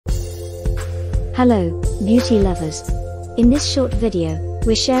Hello, beauty lovers. In this short video,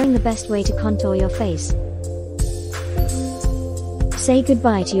 we're sharing the best way to contour your face. Say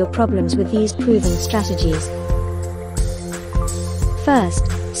goodbye to your problems with these proven strategies. First,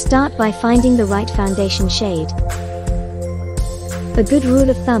 start by finding the right foundation shade. A good rule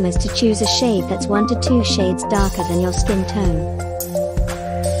of thumb is to choose a shade that's 1 to 2 shades darker than your skin tone.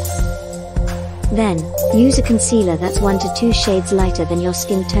 Then, use a concealer that's 1 to 2 shades lighter than your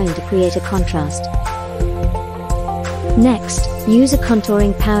skin tone to create a contrast. Next, use a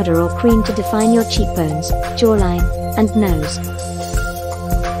contouring powder or cream to define your cheekbones, jawline, and nose.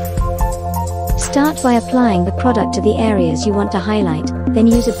 Start by applying the product to the areas you want to highlight, then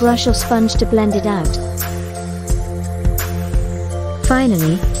use a brush or sponge to blend it out.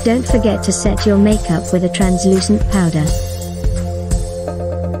 Finally, don't forget to set your makeup with a translucent powder.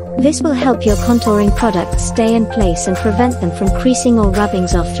 This will help your contouring products stay in place and prevent them from creasing or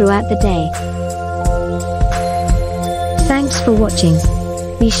rubbings off throughout the day. Thanks for watching.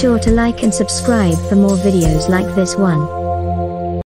 Be sure to like and subscribe for more videos like this one.